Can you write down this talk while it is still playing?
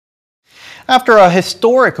After a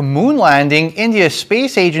historic moon landing, India's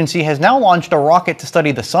space agency has now launched a rocket to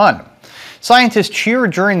study the sun. Scientists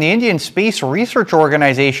cheered during the Indian Space Research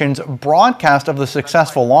Organization's broadcast of the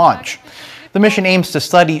successful launch. The mission aims to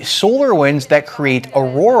study solar winds that create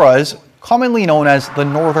auroras, commonly known as the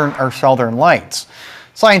northern or southern lights.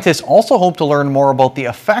 Scientists also hope to learn more about the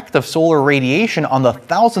effect of solar radiation on the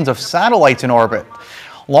thousands of satellites in orbit.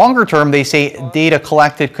 Longer term, they say data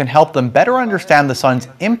collected can help them better understand the sun's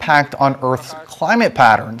impact on Earth's climate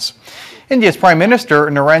patterns. India's Prime Minister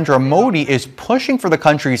Narendra Modi is pushing for the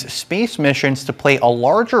country's space missions to play a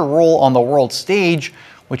larger role on the world stage,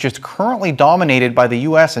 which is currently dominated by the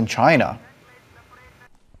US and China.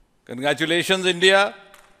 Congratulations, India.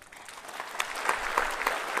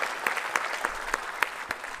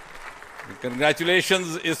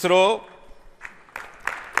 Congratulations, ISRO.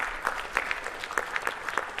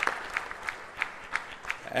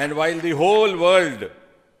 And while the whole world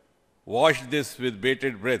watched this with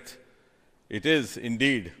bated breath, it is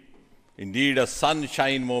indeed a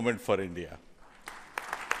sunshine moment for India.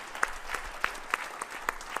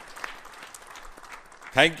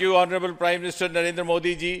 Thank you, Honorable Prime Minister Narendra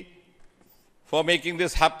Modi ji, for making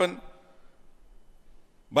this happen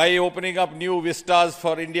by opening up new vistas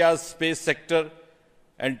for India's space sector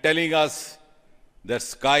and telling us that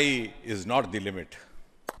sky is not the limit.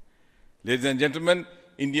 Ladies and gentlemen,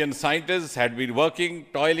 Indian scientists had been working,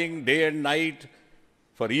 toiling day and night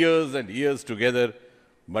for years and years together,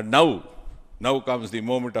 but now comes the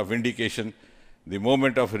moment of vindication, the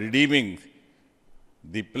moment of redeeming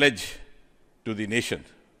the pledge to the nation.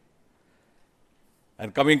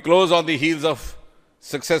 And coming close on the heels of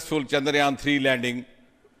successful Chandrayaan-3 landing,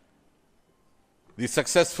 the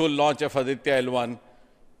successful launch of Aditya L1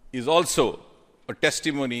 is also a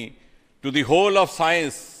testimony to the whole of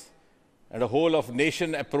science and a whole of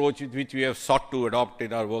nation approach which we have sought to adopt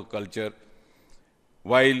in our work culture.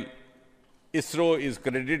 While ISRO is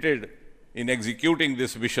credited in executing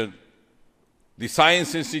this mission, the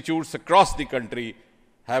science institutes across the country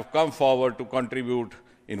have come forward to contribute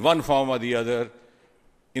in one form or the other,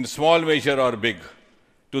 in small measure or big,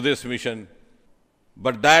 to this mission.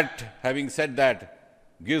 But that, having said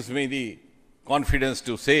that, gives me the confidence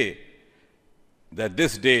to say that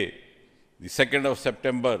this day, the 2nd of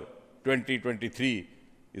September 2023,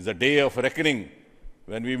 is a day of reckoning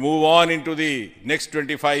when we move on into the next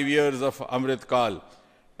 25 years of Amrit Kal,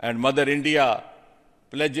 and Mother India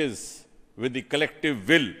pledges with the collective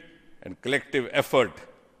will and collective effort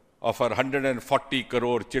of our 140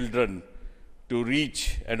 crore children to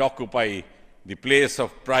reach and occupy the place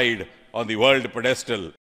of pride on the world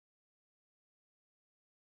pedestal